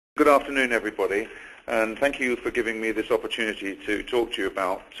Good afternoon, everybody, and thank you for giving me this opportunity to talk to you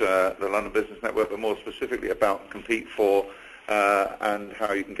about the London Business Network, but more specifically about CompeteFor and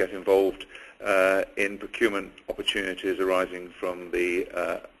how you can get involved in procurement opportunities arising from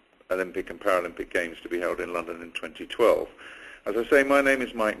the Olympic and Paralympic Games to be held in London in 2012. As I say, my name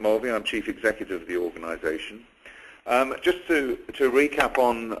is Mike Mulvey. I'm Chief Executive of the organisation. Just to recap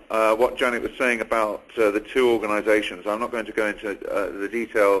on what Janet was saying about the two organisations, I'm not going to go into the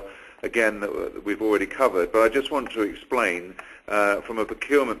detail again that we've already covered, but I just want to explain from a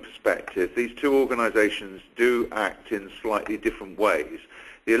procurement perspective, these two organisations do act in slightly different ways.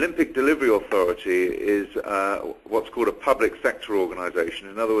 The Olympic Delivery Authority is what's called a public sector organisation.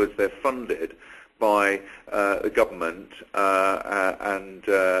 In other words, they're funded by the government and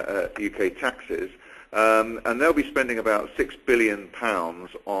UK taxes. And they'll be spending about £6 billion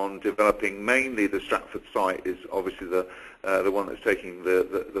on developing. Mainly the Stratford site is obviously the one that's taking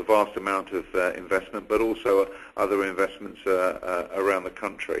the vast amount of investment, but also other investments around the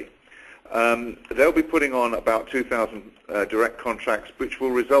country. They'll be putting on about 2,000 direct contracts, which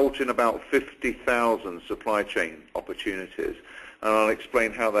will result in about 50,000 supply chain opportunities. And I'll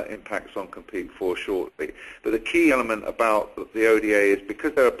explain how that impacts on CompeteFor shortly. But the key element about the ODA is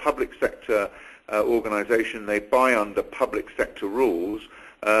because they're a public sector organisation, they buy under public sector rules,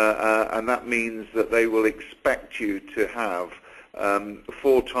 and that means that they will expect you to have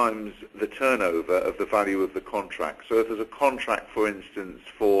 4 times the turnover of the value of the contract. So if there's a contract, for instance,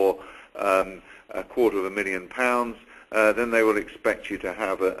 for £250,000, then they will expect you to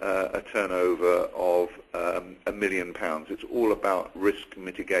have a turnover of £1 million. It's all about risk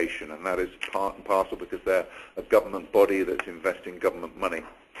mitigation, and that is part and parcel because they're a government body that's investing government money.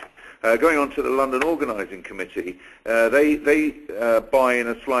 Going on to the London Organising Committee, they buy in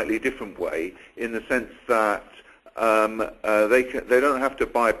a slightly different way, in the sense that they don't have to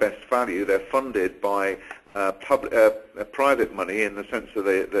buy best value. They're funded by private money, in the sense that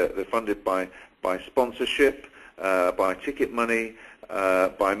they're funded by sponsorship, by ticket money,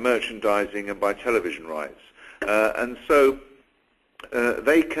 by merchandising, and by television rights. And so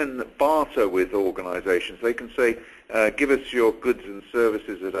they can barter with organisations. They can say, give us your goods and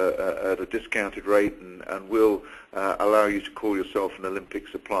services at a discounted rate, and we'll allow you to call yourself an Olympic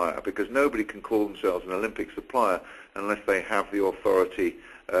supplier, because nobody can call themselves an Olympic supplier unless they have the authority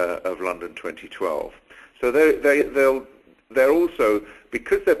of London 2012. So they're also,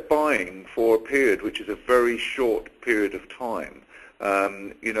 because they're buying for a period which is a very short period of time,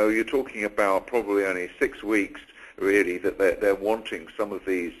 you're talking about probably only 6 weeks, really, that they're wanting some of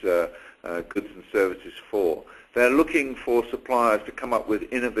these goods and services for. They're looking for suppliers to come up with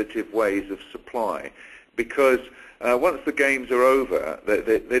innovative ways of supply, because once the games are over,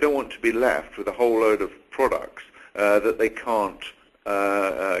 they don't want to be left with a whole load of products that they can't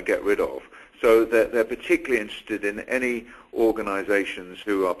get rid of. So they're particularly interested in any organisations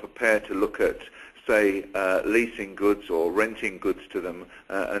who are prepared to look at, say, leasing goods or renting goods to them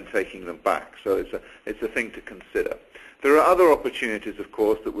and taking them back. So it's a thing to consider. There are other opportunities, of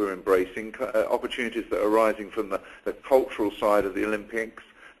course, that we're embracing, opportunities that are arising from the cultural side of the Olympics,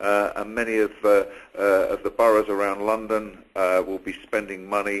 and many of the boroughs around London will be spending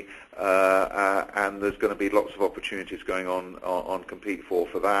money, and there's going to be lots of opportunities going on CompeteFor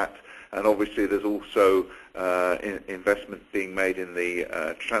for that. And obviously there's also investment being made in the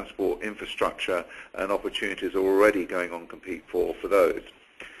transport infrastructure, and opportunities are already going on CompeteFor for those.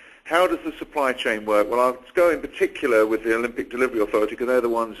 How does the supply chain work? Well, I'll go in particular with the Olympic Delivery Authority, because they're the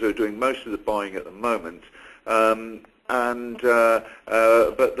ones who are doing most of the buying at the moment. But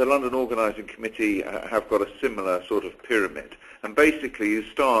the London Organising Committee have got a similar sort of pyramid. And basically you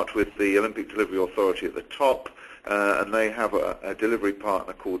start with the Olympic Delivery Authority at the top, and they have a delivery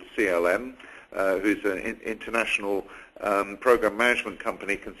partner called CLM, who's an international program management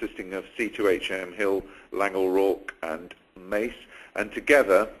company consisting of C2HM, Hill, Lang O'Rourke and Mace. And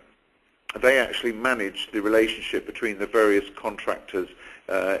together they actually manage the relationship between the various contractors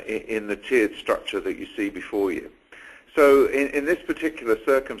in the tiered structure that you see before you. So in this particular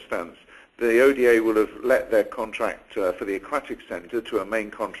circumstance, the ODA will have let their contract for the Aquatic Centre to a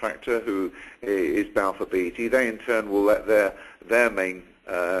main contractor who is Balfour Beatty. They in turn will let their main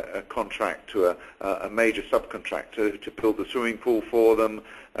contract to a major subcontractor to build the swimming pool for them.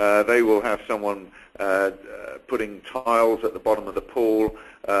 They will have someone putting tiles at the bottom of the pool.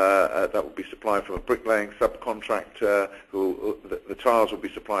 That will be supplied from a bricklaying subcontractor. The tiles will be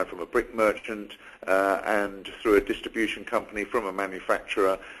supplied from a brick merchant and through a distribution company from a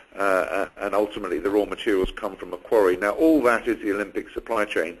manufacturer, and ultimately the raw materials come from a quarry. Now all that is the Olympic supply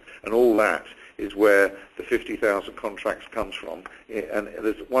chain, and all that is where the 50,000 contracts comes from, and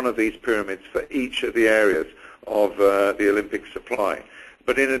there's one of these pyramids for each of the areas of the Olympic supply.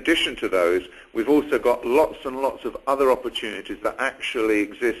 But in addition to those, we've also got lots and lots of other opportunities that actually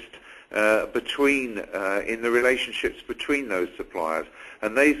exist in the relationships between those suppliers,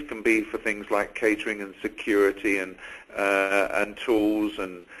 and these can be for things like catering and security and tools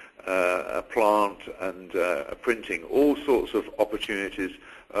and a plant and printing, all sorts of opportunities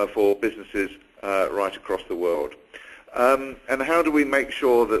for businesses right across the world. And how do we make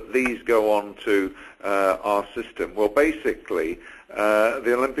sure that these go on to our system? Well, basically,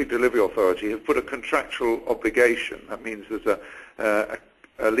 the Olympic Delivery Authority have put a contractual obligation. That means there's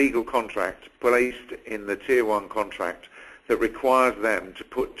a legal contract placed in the Tier 1 contract that requires them to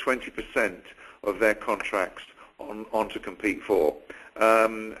put 20% of their contracts onto CompeteFor.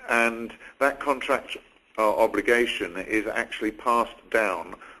 And that contract obligation is actually passed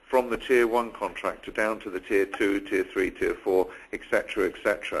down from the Tier 1 contractor down to the Tier 2, Tier 3, Tier 4, etc.,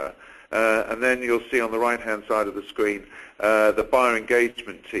 etc. And then you'll see on the right-hand side of the screen, the buyer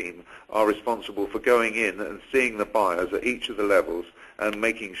engagement team are responsible for going in and seeing the buyers at each of the levels and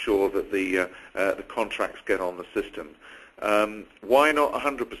making sure that the contracts get on the system. Why not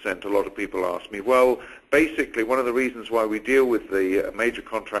 100%, a lot of people ask me. Well, basically, one of the reasons why we deal with the major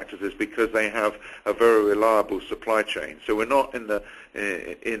contractors is because they have a very reliable supply chain. So we're not in the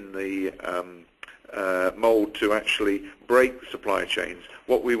mold to actually break supply chains.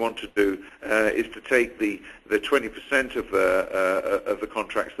 What we want to do is to take the 20% of the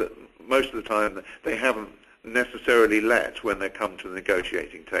contracts that most of the time they haven't necessarily let when they come to the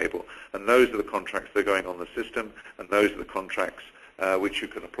negotiating table, and those are the contracts that are going on the system, and those are the contracts which you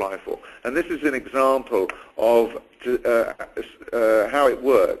can apply for. And this is an example of how it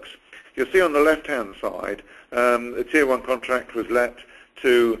works. You'll see on the left-hand side, the Tier 1 contract was let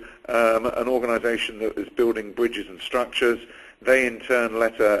to an organisation that is building bridges and structures. They in turn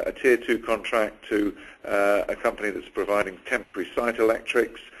let a Tier 2 contract to a company that's providing temporary site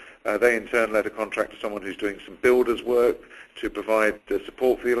electrics. They in turn let a contract to someone who's doing some builder's work to provide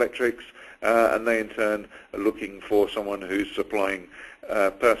support for the electrics, and they in turn are looking for someone who's supplying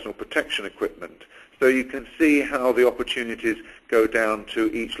personal protection equipment. So you can see how the opportunities go down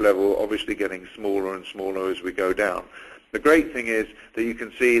to each level, obviously getting smaller and smaller as we go down. The great thing is that you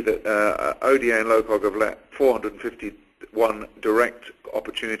can see that ODA and LOCOG have let 451 direct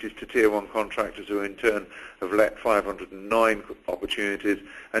opportunities to Tier 1 contractors, who in turn have let 509 opportunities,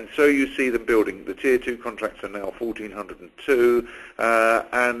 and so you see them building. The Tier 2 contracts are now 1,402,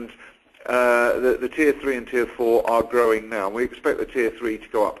 and the Tier 3 and Tier 4 are growing now. We expect the Tier 3 to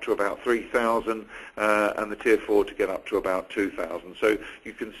go up to about 3,000 and the Tier 4 to get up to about 2,000. So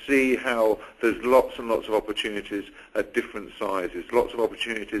you can see how there's lots and lots of opportunities at different sizes, lots of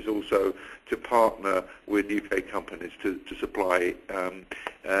opportunities also to partner with UK companies to supply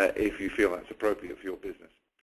if you feel that's appropriate for your business.